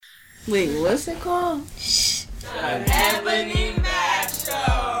Wait, what's it called? The Ebony Mash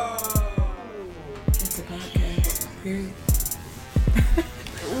Show. It's a podcast. Period.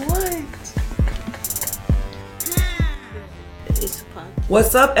 What? It's a podcast.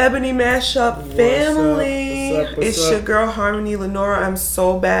 What's up, Ebony Mashup family? What's up? It's your girl Harmony Lenora. I'm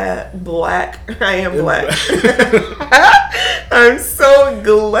so black. I am black. I'm so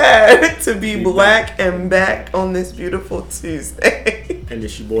glad to be black and back on this beautiful Tuesday. And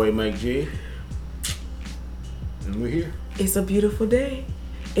it's your boy Mike G. And we're here. It's a beautiful day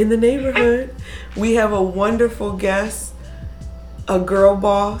in the neighborhood. We have a wonderful guest, a girl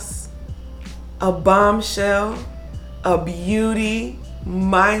boss, a bombshell, a beauty,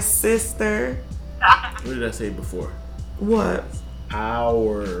 my sister. What did I say before? What?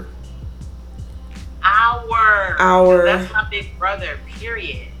 Our. That's my big brother,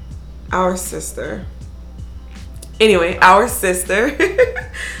 period. Our sister. Anyway, our sister,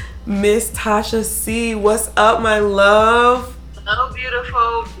 Miss Tasha C. What's up, my love? Hello,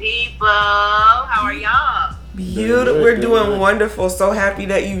 beautiful people. How are y'all? Beautiful. Good, We're good, doing good. wonderful. So happy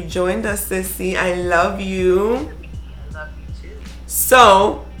that you joined us, sissy. I love you. I love you too.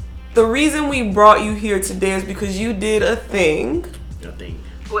 So, the reason we brought you here today is because you did a thing. I think.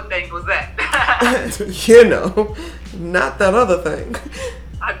 What thing was that? You know, not that other thing.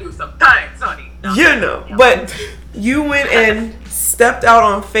 I do some things, honey. No. You know, but you went and stepped out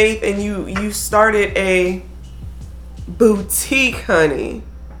on faith and you started a boutique, honey.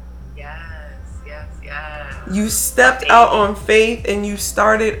 Yes. You stepped out on faith and you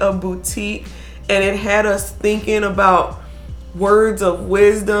started a boutique, and it had us thinking about words of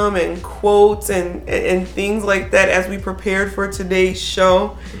wisdom and quotes and things like that as we prepared for today's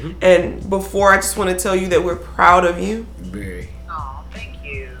show. Mm-hmm. And before, I just want to tell you that we're proud of you. Very. Oh, thank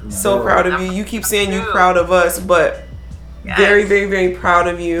you. So Boy. proud of you. You keep saying you're proud of us, but Yes. very, very, very proud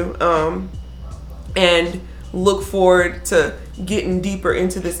of you. And look forward to getting deeper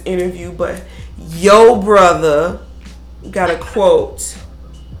into this interview. But yo, brother, got a quote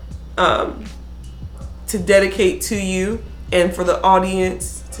to dedicate to you and for the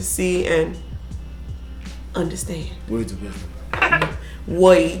audience to see and understand. Words of wisdom.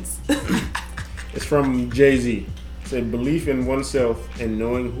 Words. It's from Jay-Z. It said, belief in oneself and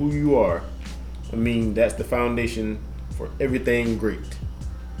knowing who you are. I mean, that's the foundation for everything great.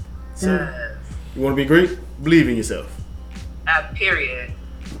 So, Yes. you want to be great? Believe in yourself. Period.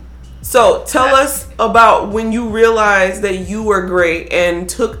 So tell us about when you realized that you were great and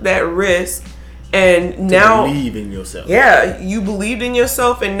took that risk, and To now believe in yourself. yeah, you believed in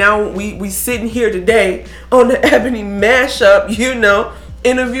yourself, and now we sitting here today on the Ebony Mashup, you know,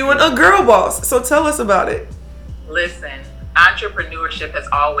 interviewing a girl boss. So tell us about it. Listen, entrepreneurship has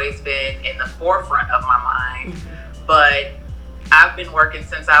always been in the forefront of my mind, but I've been working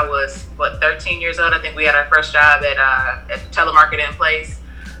since I was 13 years old. I think we had our first job at the telemarketing place,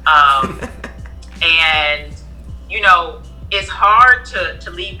 and you know, it's hard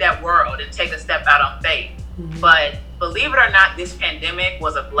to leave that world and take a step out on faith. But believe it or not, this pandemic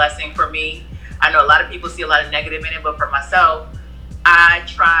was a blessing for me. I know a lot of people see a lot of negative in it, but for myself, I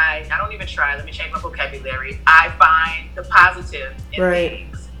don't even try, let me change my vocabulary. I find the positive in Right.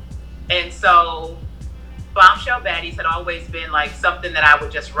 things. And so Bombshell Baddies had always been like something that I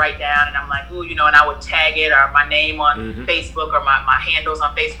would just write down, and I'm like, ooh, you know, and I would tag it or my name on Facebook or my handles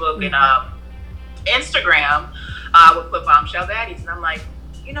on Facebook and Instagram. I would put Bombshell Baddies, and I'm like,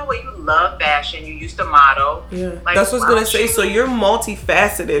 you know what, you love fashion, you used to model. Yeah, Like, that's what I was why gonna don't say. you- So you're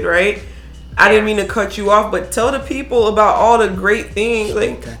multifaceted, right? I didn't mean to cut you off, but tell the people about all the great things.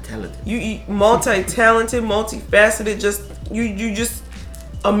 Like Multi-talented. you multi-talented, multifaceted. Just you just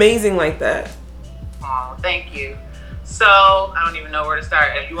amazing like that. Oh, thank you. So I don't even know where to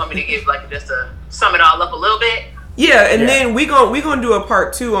start. You want me to give like just to sum it all up a little bit? Yeah, and Yeah. then we gonna do a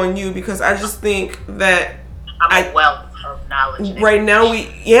part 2 on you, because I just think that I'm a wealth of knowledge. and right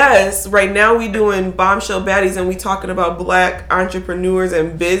now we doing Bombshell Baddies, and we talking about black entrepreneurs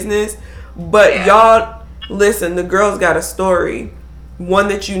and business. But Yeah. y'all, listen, the girl's got a story, one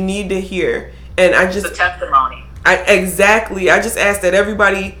that you need to hear. And I It's a just, testimony. I just asked that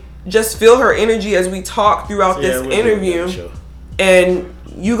everybody just feel her energy as we talk throughout Yeah, this we'll do interview, that show. and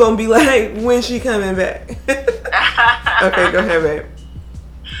you gonna be like, when she coming back? Okay, go ahead, babe.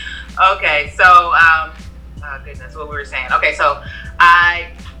 Okay, so oh goodness, what we were saying. Okay, so I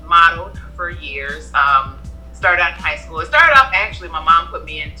modeled for years. Started out in high school. It started off actually, my mom put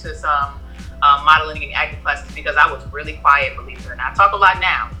me into some modeling and acting classes because I was really quiet, believe it or not. I talk a lot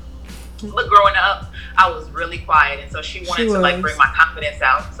now, but growing up, I was really quiet, and so she wanted to like was. bring my confidence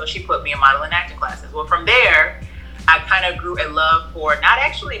out. So she put me in modeling and acting classes. Well, from there, I kind of grew a love for not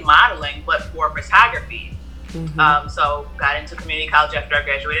actually modeling, but for photography. So got into community college after I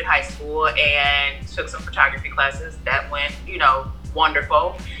graduated high school and took some photography classes. That went,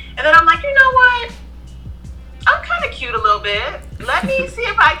 wonderful. And then I'm like, you know what? I'm kind of cute a little bit. Let me see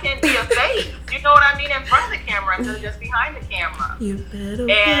if I can be a face. You know what I mean? In front of the camera instead of just behind the camera. You better.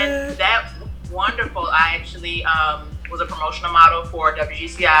 And that was wonderful. I actually was a promotional model for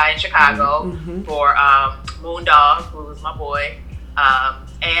WGCI in Chicago for Moondog, who was my boy.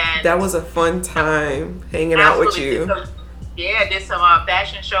 And that was a fun time hanging out with you. Did some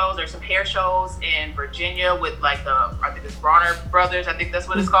fashion shows or some hair shows in Virginia with I think it's Bronner Brothers, I think that's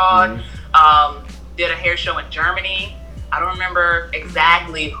what it's called. Did a hair show in Germany. I don't remember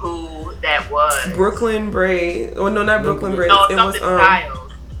exactly who that was. Brooklyn Braid. Oh no, not Brooklyn Braid. No, it was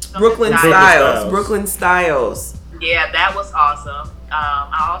Styles. Brooklyn Styles. Brooklyn Styles. Yeah, that was awesome.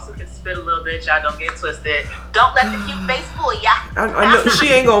 I also can spit a little bit, y'all don't get twisted. Don't let the cute face fool ya. I know she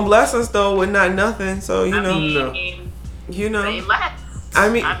ain't gonna bless us though with nothing. So Say less. I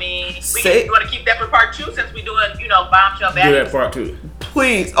mean, you want to keep that for part 2 since we're doing, bombshell back. Do that part 2.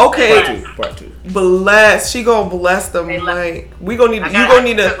 Please, okay. Part 2. Bless. She gonna bless the mic. We gonna need. You gonna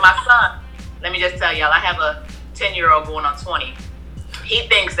need to. My son. Let me just tell y'all, I have a 10-year-old going on 20. He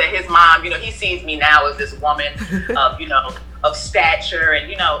thinks that his mom, he sees me now as this woman of, of stature and,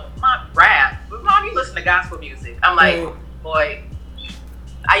 my rap. But mom, you listen to gospel music. I'm like, boy,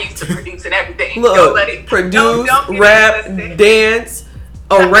 I used to produce and everything. Look, produce, rap, dance,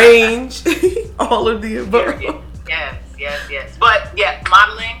 arrange, all of the above. Yes. But yeah,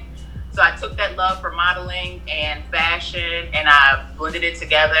 modeling. So I took that love for modeling and fashion and I blended it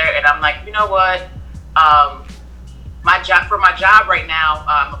together. And I'm like, you know what? My job right now,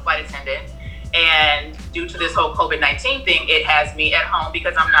 I'm a flight attendant, and due to this whole COVID-19 thing, it has me at home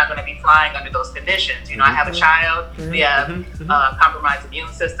because I'm not going to be flying under those conditions. I have a child, we have compromised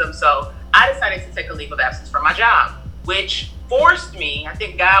immune system, so I decided to take a leave of absence from my job, which forced me. I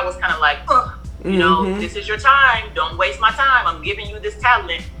think God was kind of like, this is your time. Don't waste my time. I'm giving you this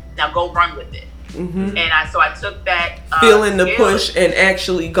talent. Now go run with it. And so I took that feeling the push and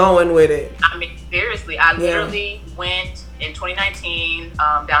actually going with it. I mean, seriously, I literally went in 2019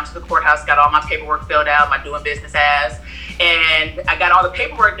 down to the courthouse, got all my paperwork filled out, my doing business as, and I got all the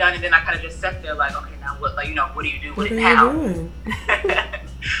paperwork done, and then I kind of just sat there like, okay, now what? What do you do with it now?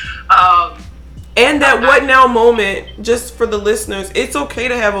 And that what now moment, just for the listeners, it's okay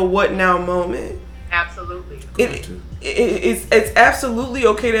to have a what now moment. Absolutely. It's absolutely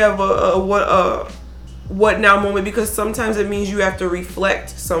okay to have a what now moment, because sometimes it means you have to reflect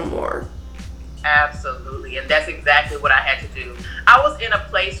some more. Absolutely, and that's exactly what I had to do. I was in a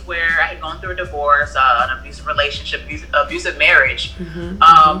place where I had gone through a divorce, an abusive relationship, abusive marriage, and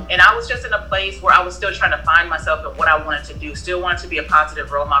I was just in a place where I was still trying to find myself and what I wanted to do. Still wanted to be a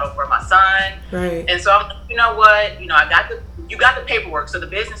positive role model for my son, right? And so I'm like, you know what? You got the paperwork, so the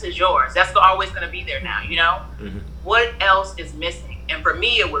business is yours. That's always going to be there now. What else is missing? And for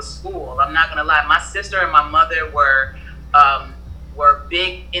me, it was school. I'm not going to lie. My sister and my mother were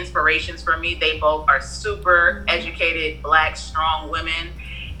big inspirations for me. They both are super educated, Black, strong women.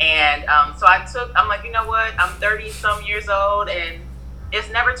 And so I'm like, you know what? I'm 30 some years old and it's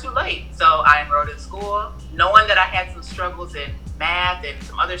never too late. So I enrolled in school, knowing that I had some struggles in math and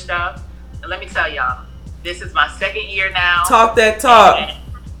some other stuff. And let me tell y'all, this is my second year now. Talk that talk. And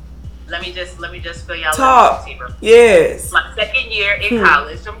let me just fill y'all talk. In. Yes. My second year in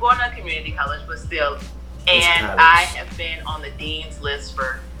college. I'm going to community college, but still. And I have been on the dean's list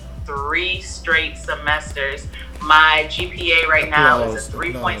for 3 straight semesters. My GPA right now is a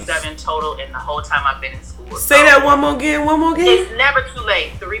 3.7 total in the whole time I've been in school. Say that one more again. It's never too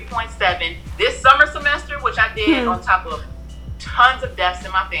late. 3.7. This summer semester, which I did on top of tons of deaths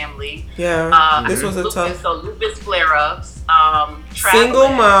in my family. Yeah, this was a tough. So lupus flare-ups, single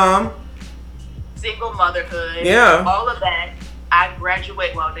mom, single motherhood. Yeah, all of that. I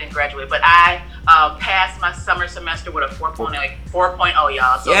didn't graduate, but I passed my summer semester with a 4.0,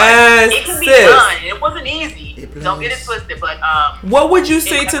 y'all. So yes, it can be done. It wasn't easy. Don't get it twisted. But what would you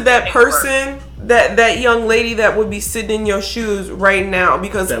say to that person, that young lady that would be sitting in your shoes right now,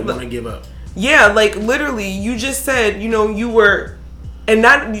 because that want to give up? Yeah, like literally, you just said, you were, and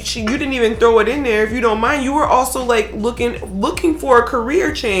you didn't even throw it in there, if you don't mind. You were also like looking for a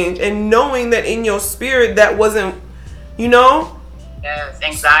career change, and knowing that in your spirit that wasn't, Yes,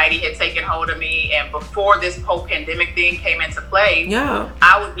 anxiety had taken hold of me, and before this whole pandemic thing came into play, yeah,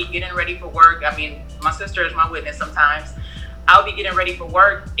 I would be getting ready for work. I mean, my sister is my witness sometimes. I would be getting ready for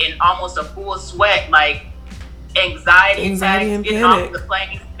work in almost a full sweat, like anxiety attacks, getting off the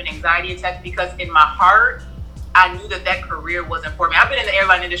plane, and anxiety attacks, because in my heart, I knew that career wasn't for me. I've been in the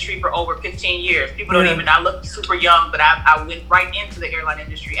airline industry for over 15 years. People don't even, I look super young, but I went right into the airline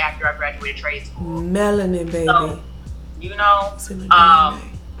industry after I graduated trade school. Melanin, baby. So, you know,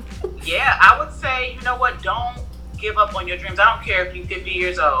 yeah, I would say, you know what, don't give up on your dreams. I don't care if you're 50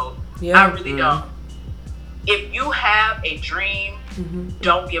 years old. Yeah. I really don't. If you have a dream,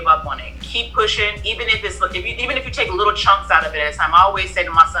 don't give up on it. Keep pushing, even if you take little chunks out of it at a time. I always say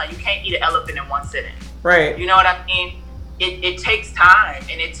to my son, you can't eat an elephant in one sitting. Right. You know what I mean? It takes time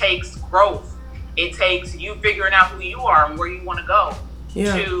and it takes growth. It takes you figuring out who you are and where you want to go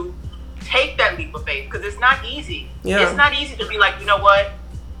to take that leap of faith, because it's not easy. Yeah. It's not easy to be like, you know what?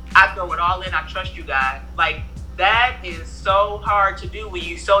 I throw it all in. I trust you, God. Like, that is so hard to do when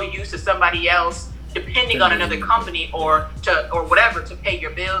you're so used to somebody else depending on another company or whatever to pay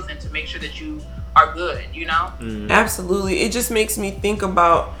your bills and to make sure that you are good, you know? Absolutely. It just makes me think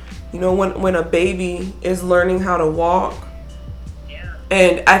about, you know, when a baby is learning how to walk. Yeah.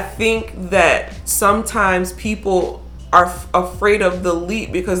 And I think that sometimes people are afraid of the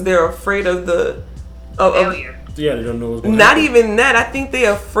leap because they're afraid of the failure. Yeah, they don't know what's going to Not happen. even that. I think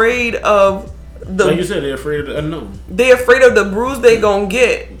they're afraid of like you said, they're afraid of the unknown. They're afraid of the bruise they gonna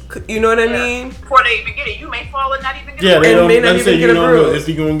get. You know what I mean? Before they even get it, you may fall and not even get a bruise. And may not even get a bruise. If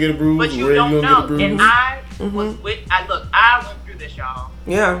you're gonna get a bruise, but you don't know. And I was I went through this, y'all.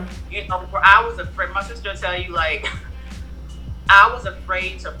 Yeah. You know, I was afraid. My sister will tell you, like, I was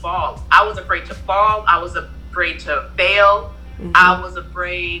afraid to fall. I was afraid to fall. I was afraid to fail. I was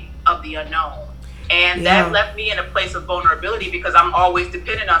afraid of the unknown. And that left me in a place of vulnerability because I'm always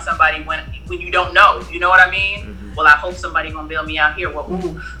dependent on somebody when you don't know. You know what I mean? Well, I hope somebody gonna bail me out here.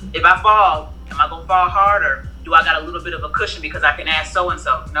 Well, if I fall, am I gonna fall harder? Do I got a little bit of a cushion because I can ask so and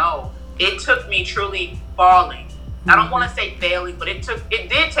so? No, it took me truly falling. I don't want to say failing, but it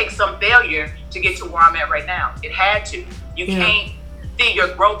did take some failure to get to where I'm at right now. It had to. You can't see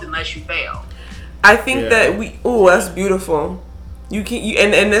your growth unless you fail. I think that that's beautiful. You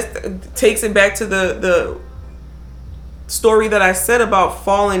can, and this takes it back to the story that I said about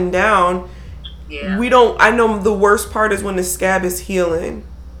falling down. Yeah. I know the worst part is when the scab is healing.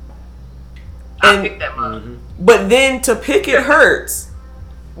 I pick that up. But then to pick it hurts.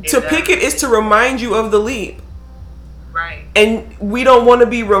 To pick it is to remind you of the leap. Right. And we don't want to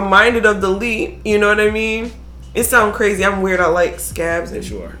be reminded of the leap. You know what I mean? It sounds crazy. I'm weird. I like scabs and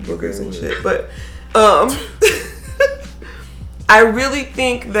boogers and shit. But I really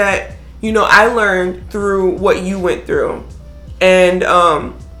think that, you know, I learned through what you went through. And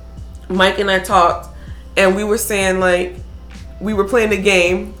Mike and I talked, and we were saying, like, we were playing a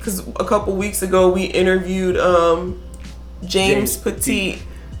game because a couple weeks ago we interviewed James Petit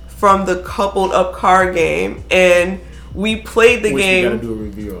from the Coupled Up card game, and we played the game. We gotta do a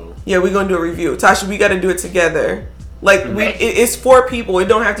review on. Yeah, we're gonna do a review. Tasha, we gotta do it together. Like, it's 4 people. It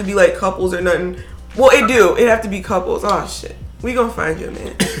don't have to be like couples or nothing. Well, it have to be couples. Oh shit. We gonna find you,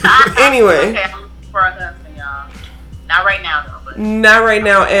 man. Anyway. Okay, I'm for a husband, y'all. Not right now, though. But. Not right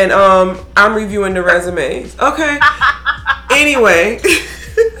now, and I'm reviewing the resumes. Okay. Anyway.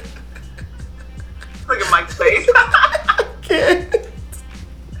 Look at Mike's face. I can't.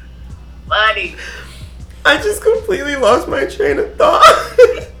 Buddy. I just completely lost my train of thought.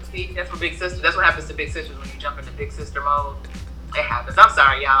 See, that's what happens to big sisters when you jump into big sister mode. It happens. I'm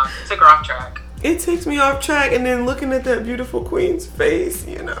sorry, y'all. It took her off track. It takes me off track, and then looking at that beautiful queen's face,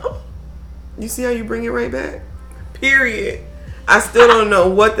 you know. You see how you bring it right back? Period. I still don't know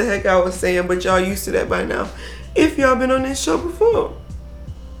what the heck I was saying, but y'all used to that by now. If y'all been on this show before.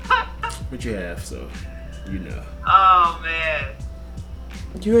 But you have, so you know. Oh, man.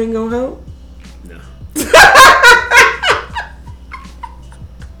 You ain't gonna help? No.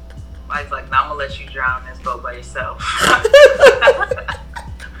 Mike's like, no, I'm gonna let you drown in this boat by yourself.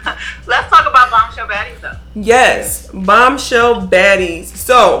 Let's talk about Bombshell Baddies, though. Yes, Bombshell Baddies.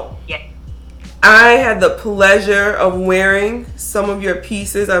 So, I had the pleasure of wearing some of your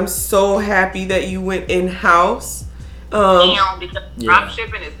pieces. I'm so happy that you went in-house. Because drop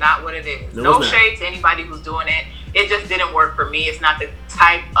shipping is not what it is. No shade to anybody who's doing it. It just didn't work for me. It's not the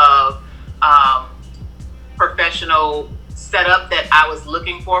type of professional setup that I was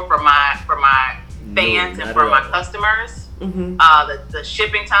looking for my fans and for my customers. The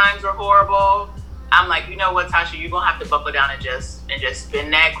shipping times are horrible. I'm like, you know what, Tasha, you're gonna have to buckle down and just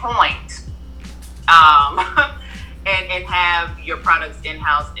spend that coin, and have your products in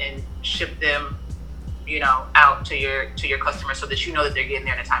house and ship them, you know, out to your customers so that you know that they're getting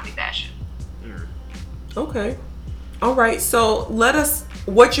there in a timely fashion. Okay, all right. So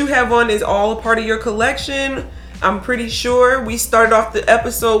what you have on is all a part of your collection. I'm pretty sure we started off the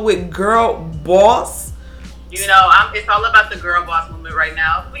episode with Girl Boss. You know, it's all about the girl boss movement right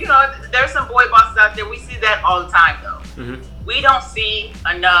now. You know, there's some boy bosses out there. We see that all the time, though. Mm-hmm. We don't see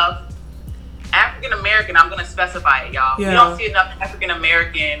enough African American. I'm going to specify it, y'all. Yeah. We don't see enough African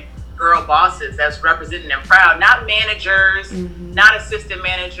American girl bosses that's representing them proud. Not managers, not assistant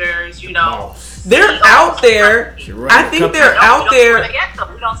managers. You know, they're out there. I think they're out there.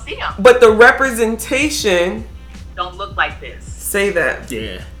 We don't see them. But the representation don't look like this. Say that.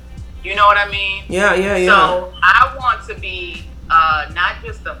 Yeah. You know what I mean? Yeah. So I want to be not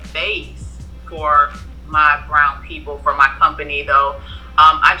just a face for my brown people, for my company, though.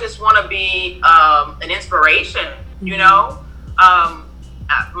 I just want to be an inspiration, you know?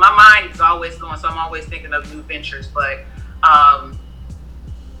 My mind is always going, so I'm always thinking of new ventures. But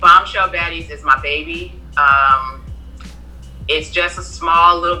Bombshell Baddies is my baby. It's just a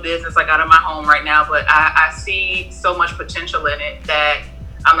small little business I got in my home right now, but I see so much potential in it that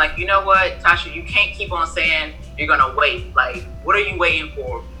I'm like, you know what, Tasha, you can't keep on saying you're going to wait. Like, what are you waiting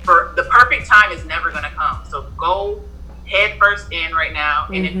for? For the perfect time is never going to come. So go head first in right now.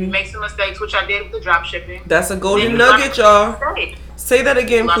 And if you make some mistakes, which I did with the drop shipping. That's a golden nugget, y'all. Say that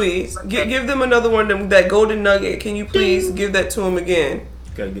again, please. Give them another one, that golden nugget. Can you please give that to them again?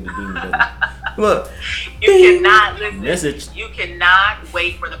 Gotta get the ding button. Look. You cannot listen. Message. You cannot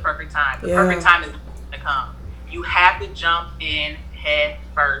wait for the perfect time. The perfect time is going to come. You have to jump in head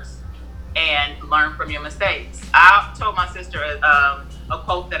first and learn from your mistakes. I told my sister a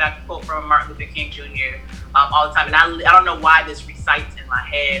quote that I quote from Martin Luther King Jr. All the time, and I don't know why this recites in my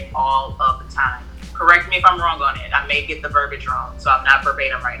head all of the time. Correct me if I'm wrong on it. I may get the verbiage wrong, so I'm not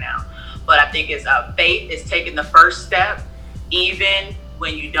verbatim right now. But I think it's faith is taking the first step, even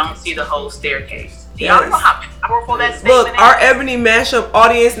when you don't see the whole staircase. Do y'all know how powerful that statement is? Look, our Ebony Mashup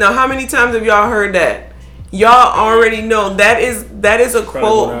audience. Now, how many times have y'all heard that? Y'all already know that is a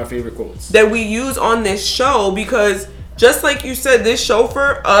quote one of our favorite quotes that we use on this show, because just like you said, this show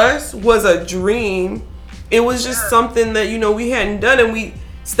for us was a dream. It was just something that, you know, we hadn't done, and we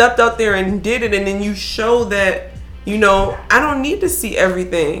stepped out there and did it. And then you show that, you know, I don't need to see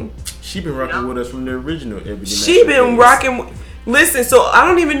everything. She been rocking with us from the original Ebony. She been rocking. Listen, so I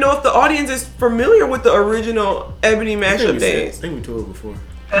don't even know if the audience is familiar with the original Ebony Mashup days. I think we told it before.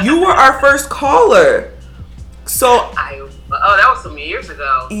 You were our first caller. So that was some years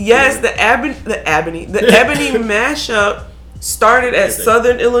ago. Yes, the Ebony Mashup started at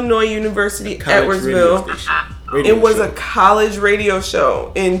Southern Illinois University, Edwardsville. It was a college radio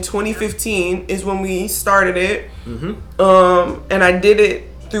show. In 2015 is when we started it. And I did it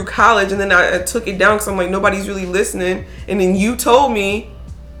through college, and then I took it down because I'm like, nobody's really listening. And then you told me,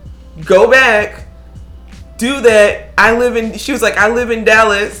 go back, do that. She was like, I live in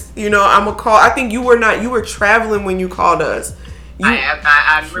Dallas. You know, I'm a call. I think you were traveling when you called us.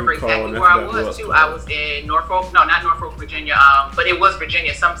 I remember exactly where I was too. I was in Norfolk, no, not Norfolk, Virginia, but it was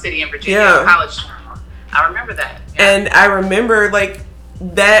Virginia, some city in Virginia, college town. I remember that. Yeah. And I remember, like,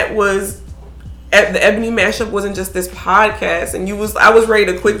 that was the Ebony Mashup wasn't just this podcast, and I was ready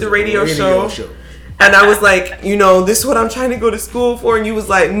to quit the radio show. And I was like, you know, this is what I'm trying to go to school for, and you was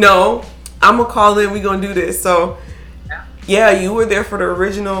like, no, I'm gonna call in, we gonna do this. So yeah, you were there for the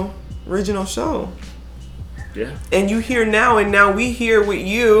original show. Yeah. And you here now, and now we here with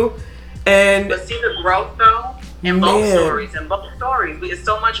you. And but see the growth though in both stories. It's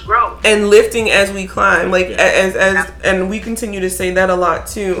so much growth. And lifting as we climb. Like as and we continue to say that a lot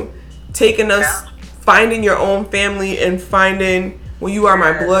too. Taking us, finding your own family, and finding, well, you are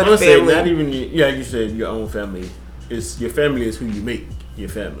my blood family. Not even you said your own family. It's your family is who you make your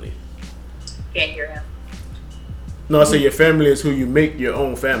family. Can't hear him. No, I say your family is who you make your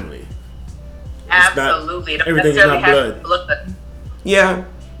own family. Absolutely. Everything is not blood. Yeah,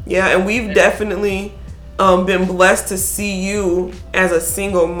 and we've definitely been blessed to see you as a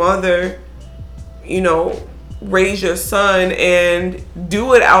single mother, you know, raise your son and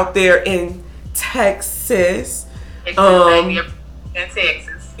do it out there in Texas. In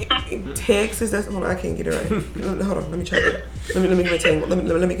Texas. That's hold on, I can't get it right. Hold on, let me try it. Let me get my tangle. Let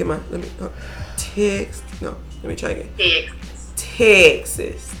me get my let me try again.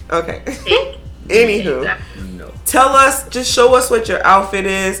 Texas. Okay. Anywho, just show us what your outfit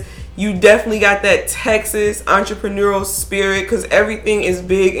is. You definitely got that Texas entrepreneurial spirit, because everything is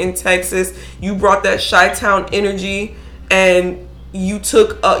big in Texas. You brought that Chi-Town energy, and you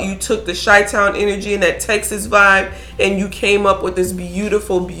took the Chi-Town energy and that Texas vibe, and you came up with this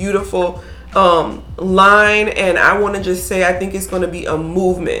beautiful line. And I want to just say, I think it's going to be a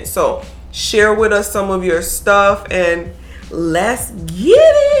movement. So share with us some of your stuff, and let's get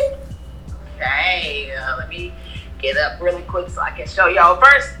it. Okay, let me get up really quick so I can show y'all.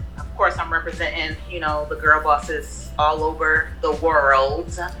 First, of course, I'm representing, the girl bosses all over the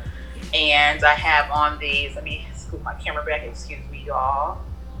world. And I have on these, let me scoot my camera back, excuse me, y'all.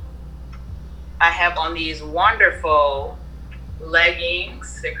 I have on these wonderful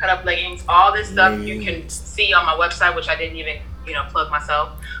leggings. They're cut up leggings. All this stuff you can see on my website, which I didn't even, plug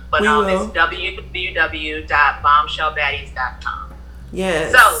myself. But it's www.bombshellbaddies.com.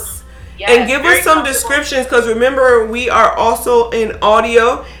 Yes. So, and give us some descriptions, because remember, we are also in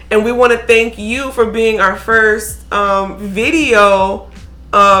audio, and we want to thank you for being our first video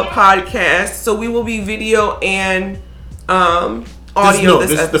podcast. So we will be video and audio.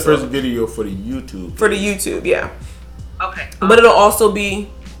 This is the first video for the YouTube. For the YouTube, yeah. Okay. But it'll also be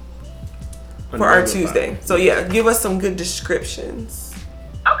for our Tuesday. So yeah, give us some good descriptions.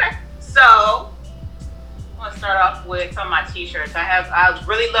 Okay. So I'm gonna start off with some of my t-shirts. I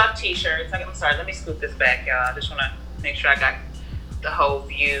really love t-shirts. I'm sorry, let me scoot this back, y'all. I just wanna make sure I got the whole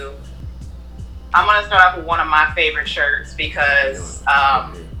view. I'm gonna start off with one of my favorite shirts because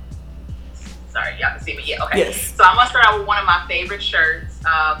sorry, y'all can see me. Yeah, okay. Yes. So I'm gonna start out with one of my favorite shirts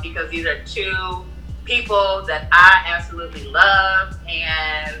because these are two people that I absolutely love,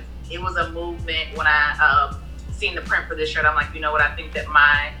 and it was a movement when I seen the print for this shirt. I'm like, you know what? I think that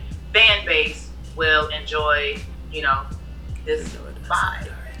my fan base will enjoy, this vibe.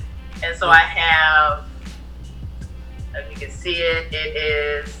 And so I have, if you can see it, it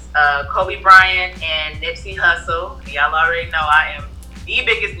is Kobe Bryant and Nipsey Hussle. Y'all already know I am the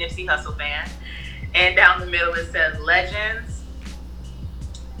biggest Nipsey Hussle fan. And down the middle it says Legends,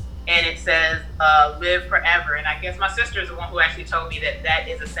 and it says live forever. And I guess my sister is the one who actually told me that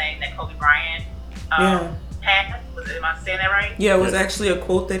is a saying that Kobe Bryant had. Am I saying that right? Yeah, it was actually a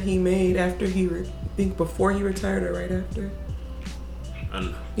quote that he made after I think before he retired or right after. I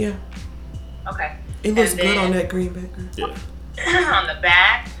don't know. Yeah. Okay. It looks good on that green background. Yeah. On the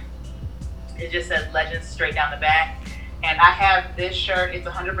back, it just says Legends straight down the back. And I have this shirt. It's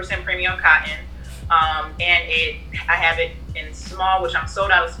 100% premium cotton. And I have it in small, which I'm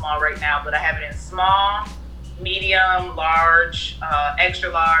sold out of small right now, but I have it in small, medium, large, extra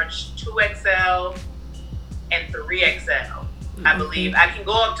large, 2XL, and 3XL. I believe I can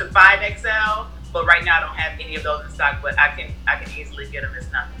go up to 5XL, but right now I don't have any of those in stock. But I can easily get them as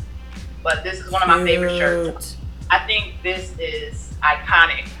nothing. But this is one of my favorite shirts. I think this is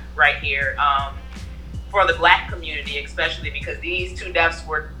iconic right here. For the Black community, especially because these two deaths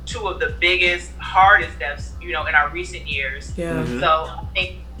were two of the biggest, hardest deaths, in our recent years. Yeah. Mm-hmm. So I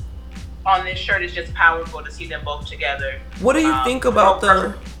think on this shirt it's just powerful to see them both together. What do you think about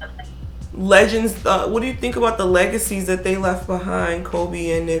the Legends? What do you think about the legacies that they left behind,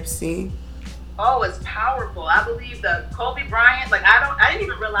 Kobe and Nipsey? Oh, it's powerful. I believe the Kobe Bryant, I didn't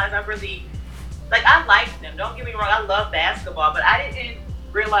even realize I liked them. Don't get me wrong, I love basketball, but I didn't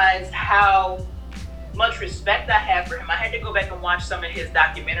realize how much respect I have for him. I had to go back and watch some of his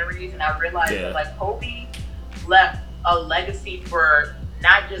documentaries, and I realized that Kobe left a legacy for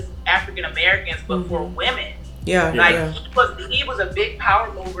not just African Americans, but for women. Yeah. He was a big power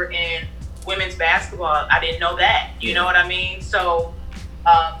mover in women's basketball. I didn't know that. You know what I mean? So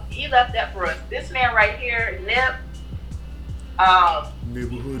he left that for us. This man right here, Nip,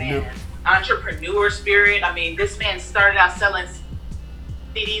 Nip. Entrepreneur spirit. I mean, this man started out selling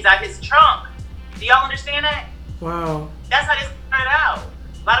CDs out his trunk. Do y'all understand that? Wow. That's how this started out.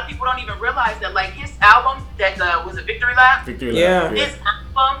 A lot of people don't even realize that, his album that was a Victory Lap. Yeah. His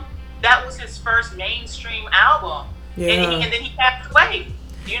album, that was his first mainstream album. Yeah. And then he passed away.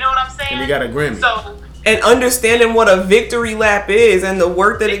 You know what I'm saying? And he got a Grammy. So, and understanding what a victory lap is and the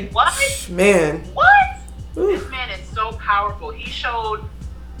work that what? Man. What? Ooh. This man is so powerful. He showed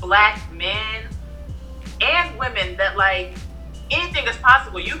Black men and women that anything is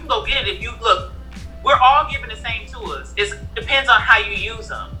possible. You can go get it if you look. We're all given the same tools. It depends on how you use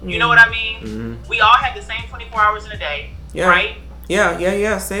them. You know what I mean? Mm-hmm. We all have the same 24 hours in a day, right?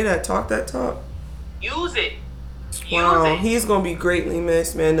 Yeah. Say that. Talk that talk. Use it. Wow, he's gonna be greatly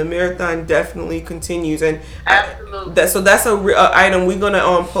missed, man. The marathon definitely continues, and absolutely. That's a item we're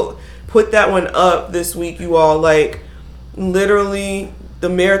gonna put that one up this week, you all. Literally, the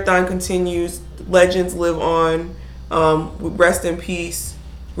marathon continues. Legends live on. Rest in peace.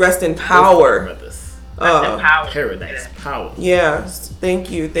 Rest in power. Paradise power. Yes, thank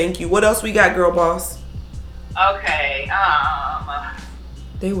you. What else we got, girl boss? Okay.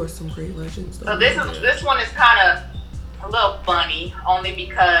 They were some great legends, though. So this one is kind of a little funny, only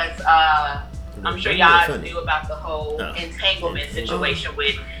because I'm sure y'all knew about the whole entanglement situation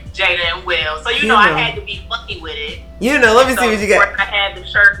with Jada and Will. So I had to be funny with it. Let me see what you got. I had the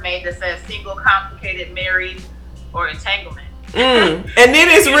shirt made that says single, complicated, married, or entanglement. And then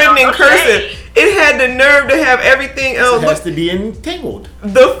it's You written know, in okay. cursive. It had the nerve to have everything else. It has to be entangled.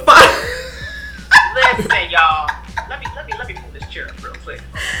 The Listen, y'all. Let me pull this chair up real quick.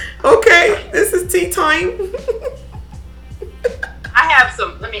 Okay, this is tea time. I have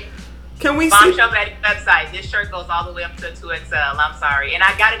some. Let me. Can we see? Bombshell Betty website. This shirt goes all the way up to 2XL. I'm sorry, and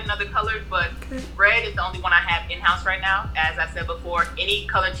I got it in other colors, but red is the only one I have in house right now. As I said before, any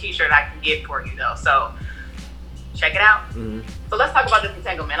color T-shirt I can get for you though. So check it out. Mm-hmm. So let's talk about this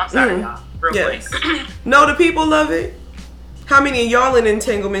entanglement. I'm sorry, y'all. Real Yes. quick. No, the people love it. How many of y'all in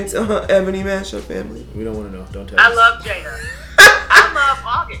entanglements, Ebony Mashup family? We don't want to know. Don't tell I us. love Jada. I love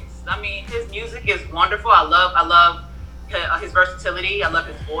August. I mean, his music is wonderful. I love his versatility. I love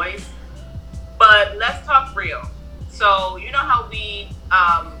his voice. But let's talk real. So you know how we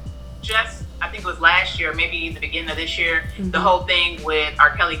just, I think it was last year, maybe the beginning of this year, the whole thing with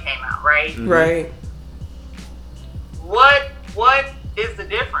R. Kelly came out, right? Mm-hmm. Right. What is the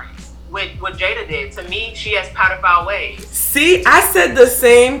difference with what Jada did? To me, she has powder foul ways. See, I said the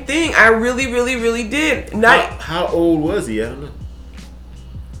same thing. I really, really, really did. How old was he? I don't know.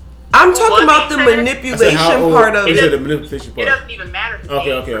 I'm talking What about he the said? manipulation I said, how old- part of he it. said the manipulation It part. doesn't even matter to Okay,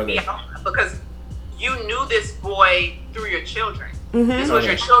 me, okay, for me, okay. because you knew this boy through your children. Mhm. This was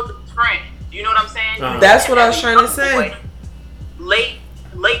your Okay. children's friend. You know what I'm saying? Uh-huh. That's what I was trying to say.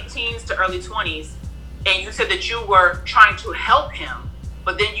 Late teens to early 20s, and you said that you were trying to help him,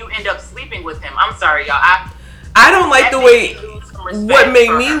 but then you end up sleeping with him. I'm sorry, y'all. I don't like that the made way. me lose some respect What made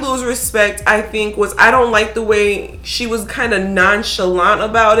for me her. lose respect, I think, was I don't like the way she was kind of nonchalant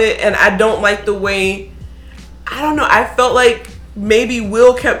about it, and I don't like the way. I don't know. I felt like maybe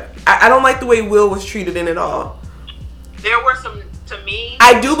Will kept. I don't like the way Will was treated in it all. There were some, to me.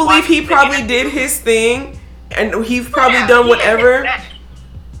 I do believe he the probably interview- did his thing, and he's probably Yeah, done yeah, whatever. that-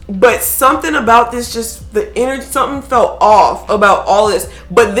 But something about this, just the energy, something felt off about all this.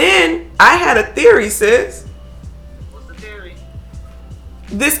 But then I had a theory, sis. What's the theory?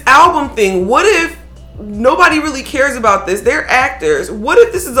 This album thing. What if nobody really cares about this? They're actors. What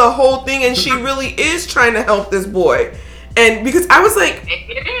if this is a whole thing and she really is trying to help this boy? And because I was like,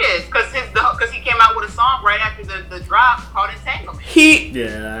 It is, because he came out with a song right after the drop called Entanglement.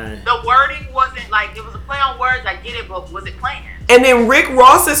 Yeah. The wording wasn't like, it was a play on words, I get it, but was it playing? and then Rick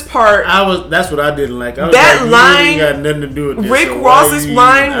Ross's part. That's what I didn't like. I was That like, line- you ain't got nothing to do with this. Rick so why Ross's you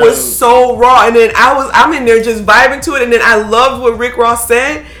line even- was so raw, and then I'm in there just vibing to it, and then I loved what Rick Ross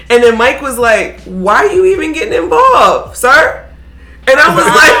said, and then Mike was like, "Why are you even getting involved, sir?" And I was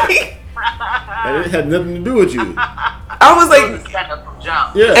like, And it had nothing to do with you. I was It was like, a setup from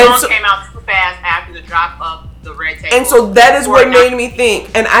jump. Yeah. The And song so- came out too fast after the drop of the Red Table. and so that is what Before it made me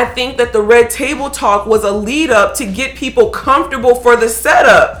think, and I think that the Red Table Talk was a lead up to get people comfortable for the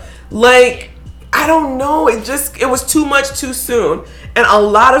setup. Like, I don't know, it was too much too soon, and a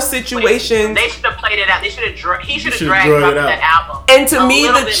lot of situations. They should have played it out. He should have should've dragged drug up it out. that album. And to a me,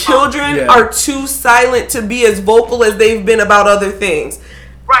 little the bit children Yeah. are too silent to be as vocal as they've been about other things.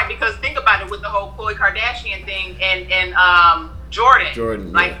 Right, because think about it with the whole Khloe Kardashian thing and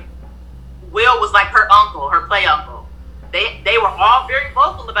Jordan. Like, yeah. Will was like her uncle, her play uncle. They were all very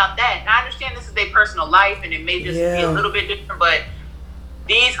vocal about that. And I understand this is their personal life and it may just be Yeah. a little bit different, but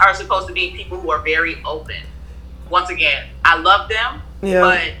these are supposed to be people who are very open. Once again, I love them. Yeah.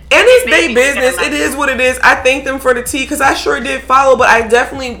 But And it's maybe their we business. gotta It let is what it is. I thank them for the tea because I sure did follow, but I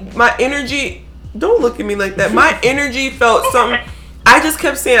definitely, my energy, don't look at me like that. My energy felt something. I just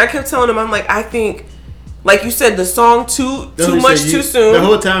kept saying, I kept telling them, I'm like, I think, like you said, the song too much too soon. The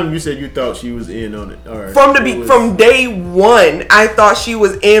whole time you said you thought she was in on it. All right. From day one, I thought she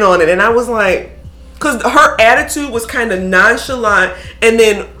was in on it, and I was like, because her attitude was kind of nonchalant, and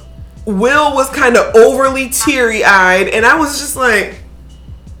then Will was kind of overly teary eyed, and I was just like,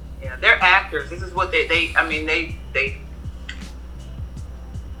 Yeah, they're actors. This is what they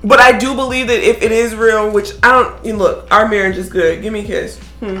but I do believe that if it is real, which I don't, look, our marriage is good. Give me a kiss.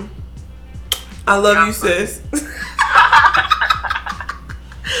 I love you, sis.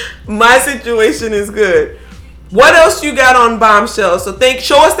 My situation is good. What else you got on Bombshell? So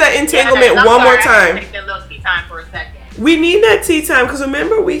show us that entanglement I'm one more sorry, I had to time. take that little tea time for a second. We need that tea time because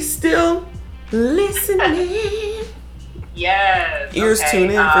remember, we still listening. Yes. Ears okay.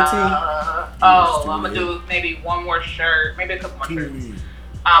 tune in for tea. I'm tune gonna in. do maybe one more shirt, maybe a couple more shirts.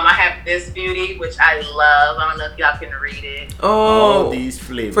 I have this beauty, which I love. I don't know if y'all can read it. All Oh, these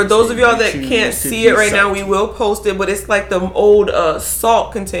flavors. for those of y'all that You can't choose to see be it right now, we salty. will post it. But it's like the old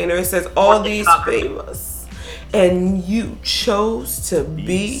salt container. It says all these flavors, and you chose to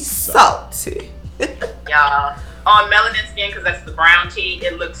be salty. Y'all. on melanin skin, because that's the brown tea,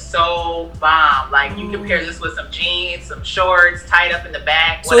 it looks so bomb. Like you can pair this with some jeans, some shorts, tied up in the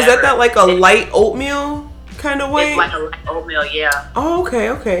back. So whatever. is that like a light oatmeal kind of way? It's like a light oatmeal, yeah. Oh,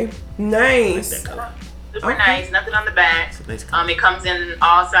 okay. Nice. That color. Super Okay. nice. Nothing on the back. It's a nice color. It comes in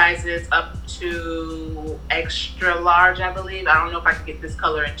all sizes up to extra large, I believe. I don't know if I can get this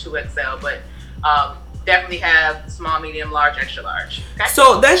color in 2XL, but definitely have small, medium, large, extra large. Okay?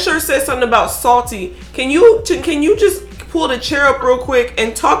 So that sure says something about salty. Can you just pull the chair up real quick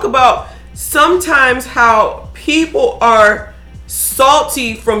and talk about sometimes how people are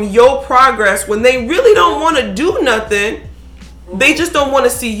salty from your progress when they really don't want to do nothing? They just don't want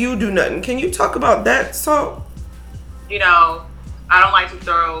to see you do nothing. Can you talk about that, Salt? You know, I don't like to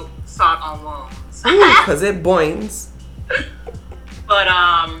throw salt on wounds. Because it boings. But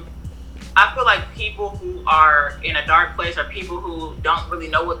I feel like people who are in a dark place, or people who don't really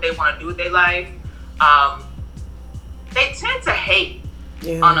know what they want to do with their life, they tend to hate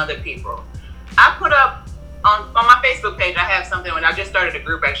on other people. I put up on my Facebook page, I have something, when I just started a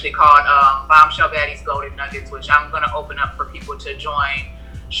group actually called Bombshell Baddies Golden Nuggets, which I'm going to open up for people to join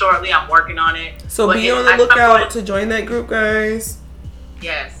shortly. I'm working on it. So But be on the lookout to join that group, guys.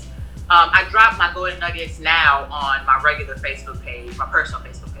 Yes. I dropped my Golden Nuggets now on my regular Facebook page, my personal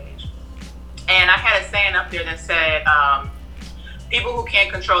Facebook page. And I had a saying up there that said, people who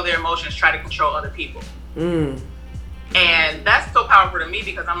can't control their emotions try to control other people. And that's so powerful to me,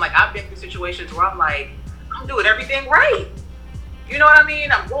 because I'm like, I've been through situations where I'm like, I'm doing everything right. You know what I mean?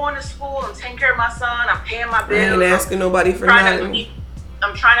 I'm going to school, I'm taking care of my son, I'm paying my bills. I ain't asking nobody for nothing.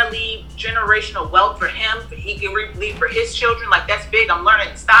 I'm trying to leave generational wealth for him, so he can leave for his children. Like, that's big. I'm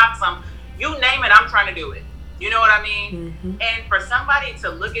learning stocks. You name it, I'm trying to do it. You know what I mean? And for somebody to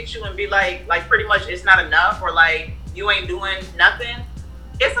look at you and be like pretty much it's not enough, or like you ain't doing nothing,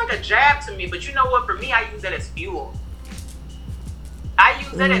 it's like a jab to me. But you know what? For me, I use that as fuel.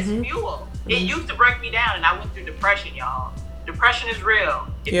 It used to break me down, and I went through depression, y'all. Depression is real.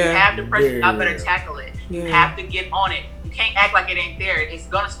 If you have depression, I better tackle it. You have to get on it. You can't act like it ain't there. It's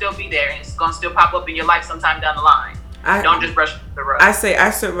gonna still be there, and it's gonna still pop up in your life sometime down the line. Don't just brush the rug. I say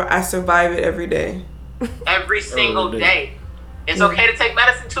I survive it every day. Every single day. It's okay to take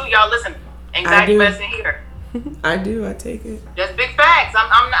medicine too, y'all. Listen, anxiety medicine here. I do. I take it. Just big facts.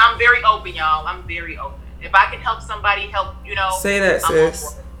 I'm very open, y'all. I'm very open. If I can help somebody, Say that,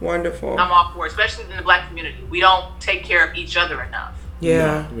 sis. Wonderful. I'm all for it, especially in the Black community. We don't take care of each other enough.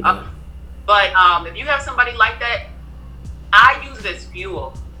 Yeah. No, but if you have somebody like that, I use it as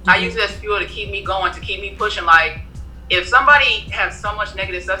fuel. I use it as fuel to keep me going, to keep me pushing. Like, if somebody has so much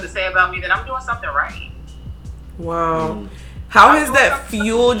negative stuff to say about me, then I'm doing something right. Wow. How has that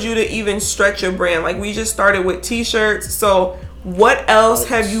fueled you to even stretch your brand? Like, we just started with t-shirts. So what else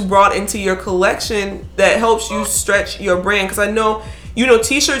have you brought into your collection that helps you stretch your brand? Because I know,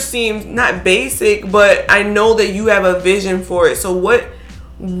 t-shirts seem not basic, but I know that you have a vision for it. So what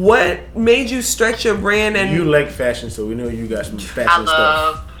made you stretch your brand? And you like fashion, so we know you got some fashion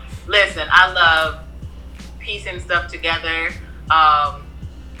stuff. I love piecing stuff together.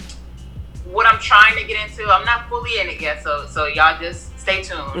 What I'm trying to get into, I'm not fully in it yet, so y'all just stay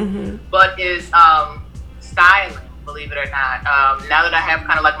tuned. But is styling, believe it or not. Now that I have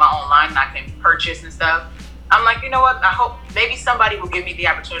kind of like my own line and I can purchase and stuff, I'm like, you know what? I hope maybe somebody will give me the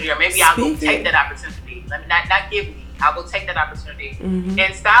opportunity, or maybe I will take that opportunity. Let me not give me. I will take that opportunity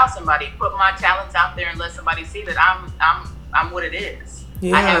and style somebody, put my talents out there, and let somebody see that I'm what it is.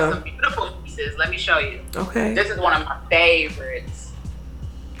 Yeah. I have some beautiful pieces. Let me show you. Okay. This is one of my favorites.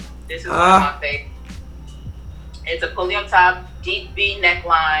 It's a pulley on top, deep V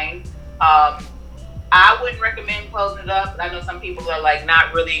neckline. I wouldn't recommend closing it up. I know some people are like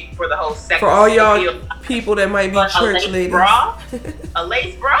not really for the whole sex. For all y'all people that might be church ladies. A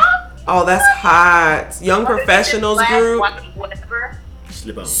lace bra? Oh, that's hot. Young professionals group. Whatever.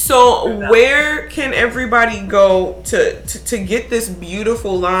 So where can everybody go to get this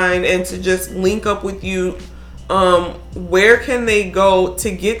beautiful line and to just link up with you? Where can they go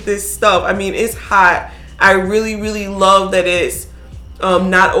to get this stuff? I mean, it's hot. I really, really love that it's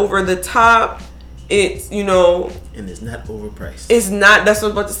not over the top. It's, and it's not overpriced. It's not, that's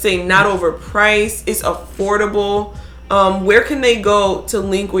what I was about to say, not overpriced. It's affordable. Where can they go to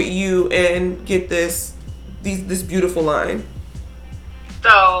link with you and get this beautiful line?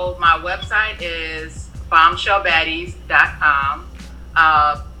 So my website is bombshellbaddies.com.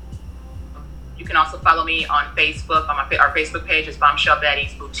 You can also follow me on Facebook. Our Facebook page is Bombshell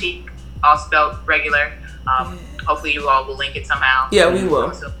Baddies Boutique, all spelled regular. Hopefully you all will link it somehow. Yeah, we will.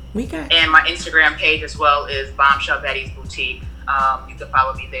 Also. And my Instagram page as well is Bombshell Baddies Boutique. You can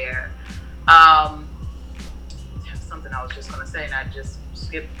follow me there. something I was just gonna say, and I just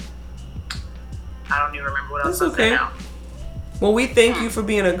skipped. I don't even remember what I was That's gonna okay. say now. Well, we thank you for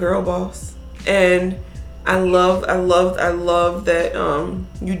being a girl boss, and I love that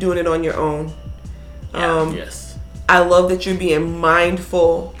you doing it on your own. Yes. I love that you're being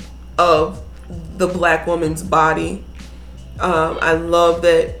mindful of the Black woman's body. I love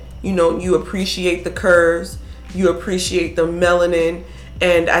that you appreciate the curves, you appreciate the melanin,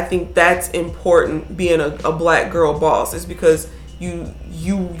 and I think that's important. Being a Black girl boss is because you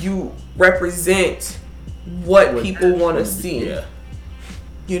represent what people want to see. Yeah.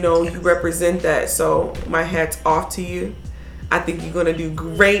 You represent that. So my hat's off to you. I think you're gonna do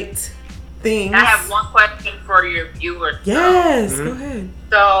great things. I have one question for your viewers. Yes, go ahead.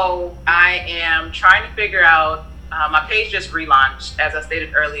 So I am trying to figure out. My page just relaunched. As I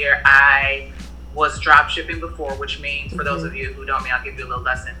stated earlier, I was drop shipping before, which means, for those of you who don't know, I'll give you a little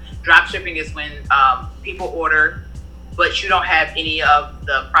lesson. Drop shipping is when people order, but you don't have any of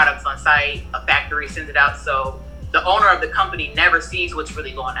the products on site. A factory sends it out, so the owner of the company never sees what's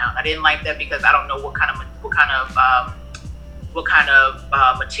really going out. I didn't like that because I don't know what kind of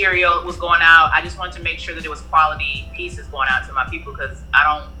material was going out. I just wanted to make sure that there was quality pieces going out to my people, because I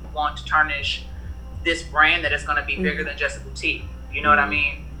don't want to tarnish this brand that is going to be bigger than just a boutique. You know what I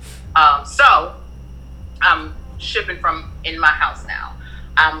mean? So I'm shipping from in my house now.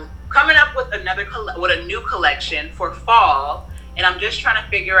 I'm coming up with a new collection for fall, and I'm just trying to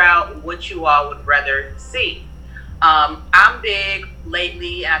figure out what you all would rather see. I'm big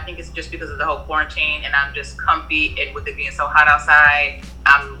lately, and I think it's just because of the whole quarantine, and I'm just comfy, and with it being so hot outside,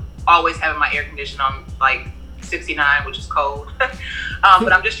 I'm always having my air conditioner on like 69, which is cold.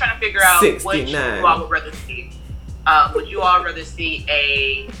 But I'm just trying to figure out 69. what you all would rather see. Would you all rather see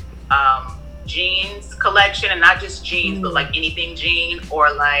a jeans collection, and not just jeans, but like anything jean,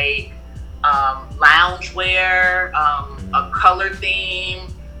 or like lounge wear, a color theme?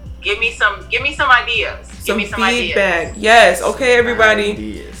 Give me some ideas. Give me some feedback. ideas. Yes. Okay, everybody.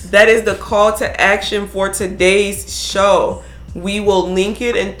 Ideas. That is the call to action for today's show. We will link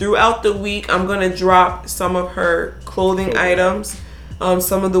it, and throughout the week, I'm gonna drop some of her clothing items,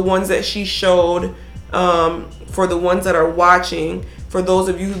 some of the ones that she showed. For the ones that are watching, for those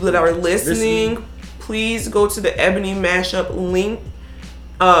of you that are listening, please go to the Ebony Mashup link,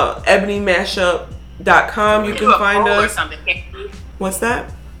 ebonymashup.com. You can find us. What's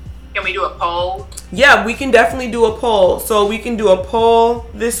that? Can we do a poll? Yeah, we can definitely do a poll. So we can do a poll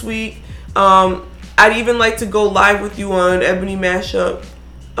this week. I'd even like to go live with you on Ebony Mashup,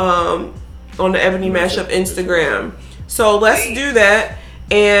 on the Ebony Mashup Instagram. So let's do that.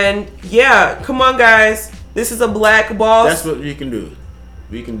 And yeah, come on, guys. This is a Black boss. That's what we can do.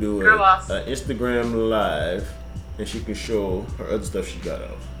 We can do an Instagram live, and she can show her other stuff she got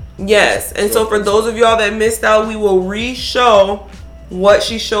out. Yes, and so for those of y'all that missed out, we will re-show what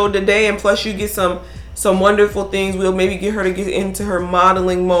she showed today, and plus you get some wonderful things. We'll maybe get her to get into her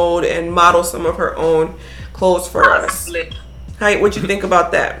modeling mode and model some of her own clothes for us. Hi, what you think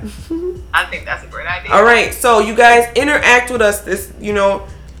about that? I think that's a great idea. All right, so you guys interact with us.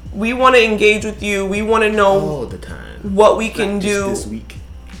 We want to engage with you. We want to know all the time what we can do this week.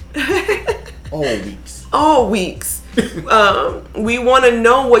 all weeks. We want to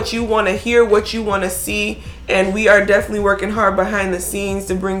know what you want to hear, what you want to see, and we are definitely working hard behind the scenes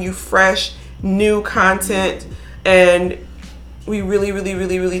to bring you fresh, new content. And we really, really,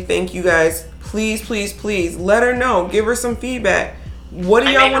 really, really thank you guys. Please, please, please let her know. Give her some feedback. What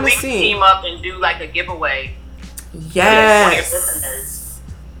do y'all want to see? Team up and do like a giveaway. Yes.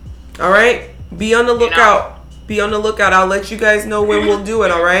 All right. Be on the lookout. Be on the lookout. I'll let you guys know when we'll do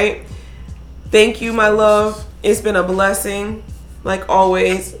it. All right. Thank you, my love. It's been a blessing, like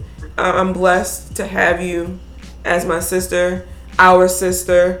always. I'm blessed to have you as my sister, our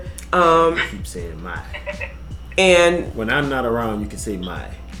sister. Keep saying my. And when I'm not around, you can say my.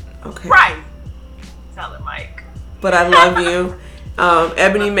 Okay. Right. Tell it, Mike. But I love you.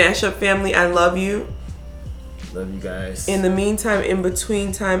 Ebony Mashup family, I love you. Love you guys. In the meantime, in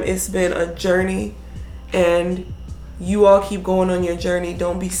between time, it's been a journey, and you all keep going on your journey.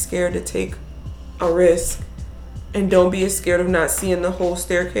 Don't be scared to take a risk, and don't be scared of not seeing the whole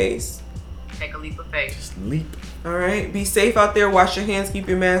staircase. Take a leap of faith. Just leap. All right. Be safe out there. Wash your hands. Keep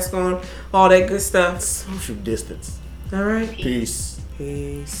your mask on. All that good stuff. Social distance. All right. Peace.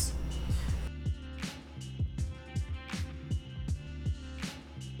 Peace.